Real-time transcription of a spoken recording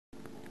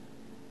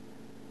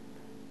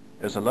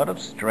There's a lot of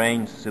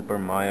strange Super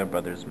Mario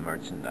Brothers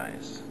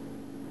merchandise,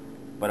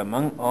 but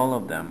among all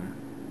of them,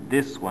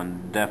 this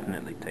one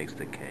definitely takes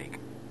the cake.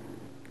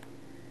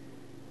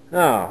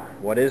 Now,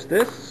 what is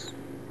this?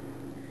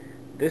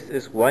 This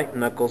is White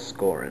Knuckle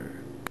Scorin.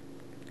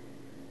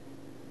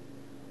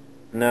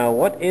 Now,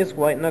 what is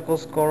White Knuckle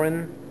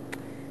Scorin?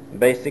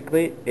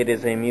 Basically, it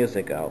is a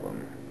music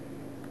album.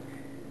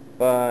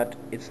 But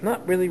it's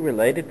not really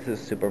related to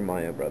Super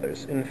Mario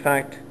Brothers. In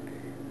fact,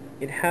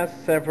 it has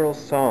several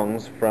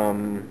songs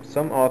from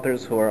some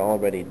authors who are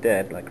already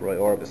dead, like Roy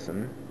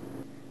Orbison,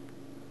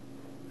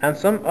 and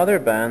some other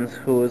bands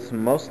whose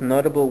most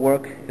notable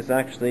work is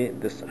actually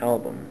this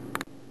album.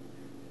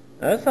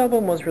 Now, this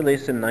album was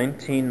released in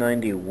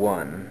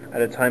 1991,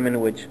 at a time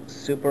in which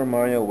Super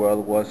Mario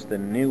World was the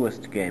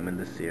newest game in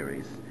the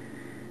series.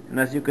 And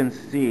as you can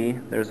see,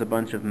 there's a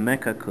bunch of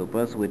Mecha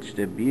Koopas which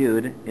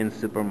debuted in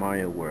Super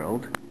Mario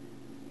World.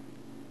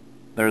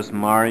 There's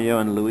Mario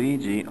and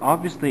Luigi,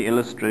 obviously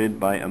illustrated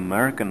by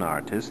American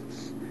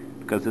artists,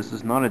 because this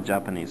is not a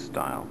Japanese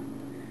style.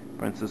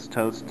 Princess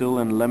Toadstool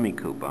and Lemmy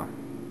Koopa.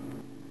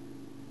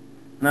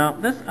 Now,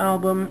 this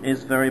album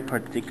is very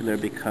particular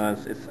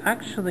because it's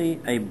actually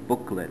a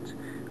booklet,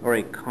 or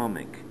a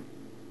comic.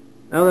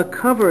 Now, the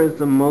cover is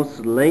the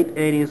most late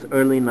 80s,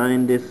 early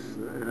 90s,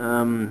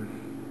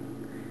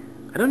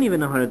 I don't even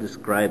know how to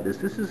describe this.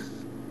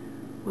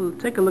 Well,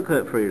 take a look at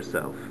it for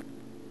yourself.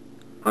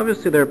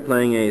 Obviously they're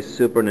playing a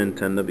Super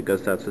Nintendo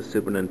because that's a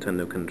Super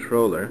Nintendo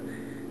controller.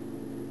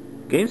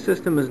 Game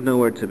system is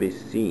nowhere to be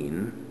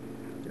seen.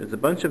 There's a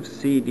bunch of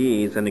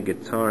CDs and a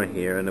guitar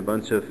here and a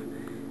bunch of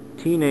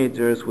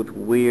teenagers with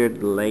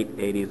weird late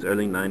 80s,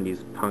 early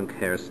 90s punk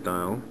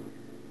hairstyle.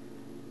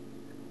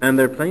 And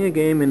they're playing a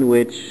game in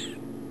which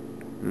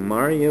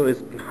Mario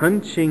is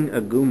punching a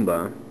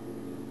Goomba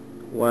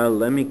while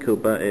Lemmy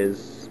Koopa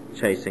is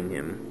chasing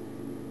him.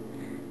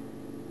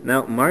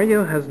 Now,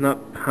 Mario has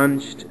not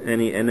punched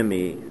any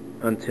enemy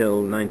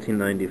until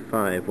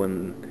 1995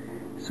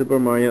 when Super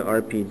Mario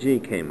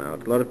RPG came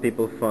out. A lot of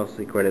people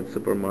falsely credit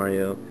Super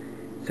Mario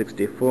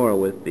 64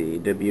 with the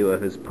debut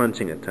of his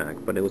punching attack,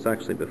 but it was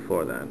actually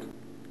before that.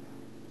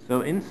 So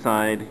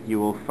inside you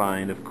will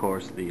find, of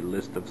course, the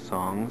list of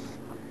songs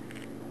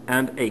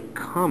and a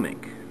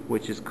comic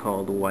which is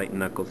called White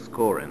Knuckle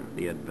Scorin,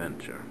 The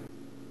Adventure.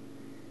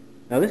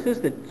 Now, this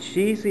is the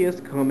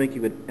cheesiest comic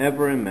you could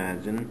ever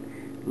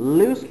imagine,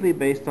 loosely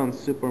based on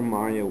Super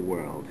Mario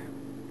World.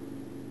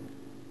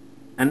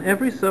 And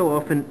every so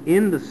often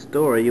in the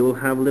story you will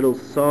have a little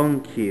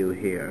song cue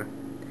here.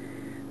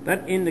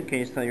 That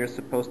indicates that you're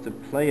supposed to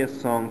play a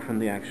song from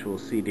the actual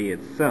CD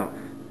itself.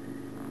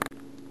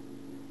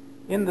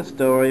 In the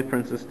story,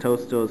 Princess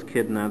Toadstool is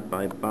kidnapped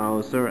by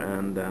Bowser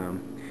and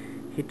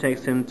he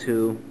takes him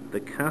to the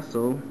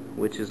castle,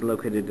 which is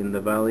located in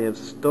the Valley of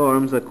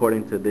Storms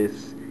according to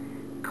this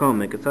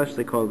comic. It's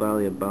actually called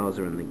Valley of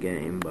Bowser in the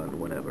game, but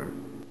whatever.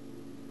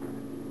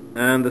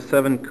 And the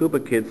 7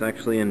 Koopa kids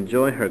actually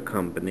enjoy her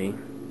company,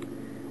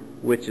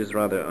 which is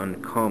rather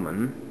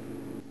uncommon.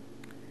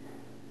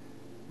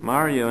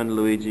 Mario and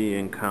Luigi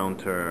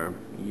encounter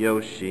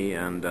Yoshi,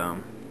 and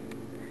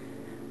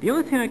the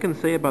only thing I can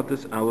say about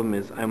this album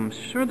is I'm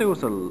sure there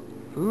was a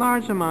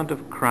large amount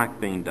of crack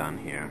being done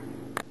here,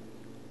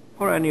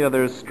 or any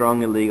other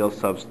strong illegal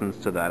substance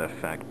to that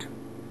effect.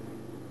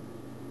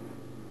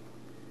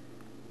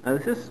 Now,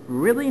 this is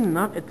really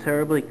not a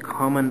terribly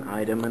common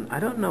item, and I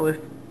don't know if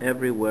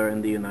everywhere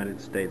in the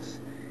United States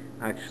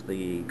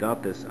actually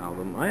got this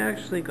album. I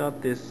actually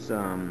got this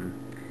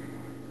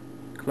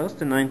close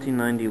to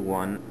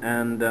 1991,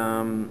 and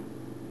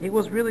it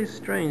was really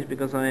strange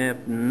because I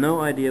have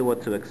no idea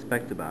what to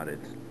expect about it.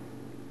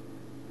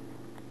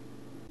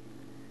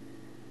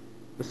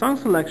 The song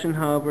selection,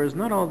 however, is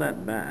not all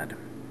that bad.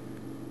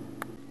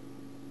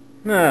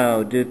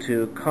 Now, due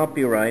to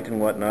copyright and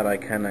whatnot, I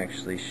can't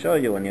actually show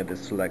you any of the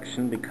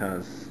selection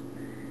because,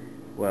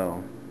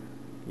 well,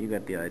 you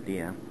get the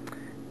idea.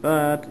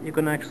 But you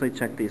can actually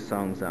check these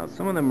songs out.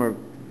 Some of them are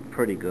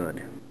pretty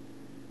good.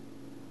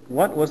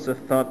 What was the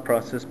thought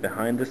process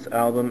behind this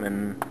album,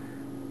 and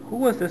who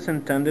was this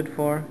intended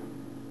for?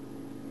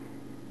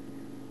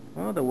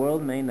 Well, the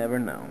world may never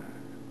know.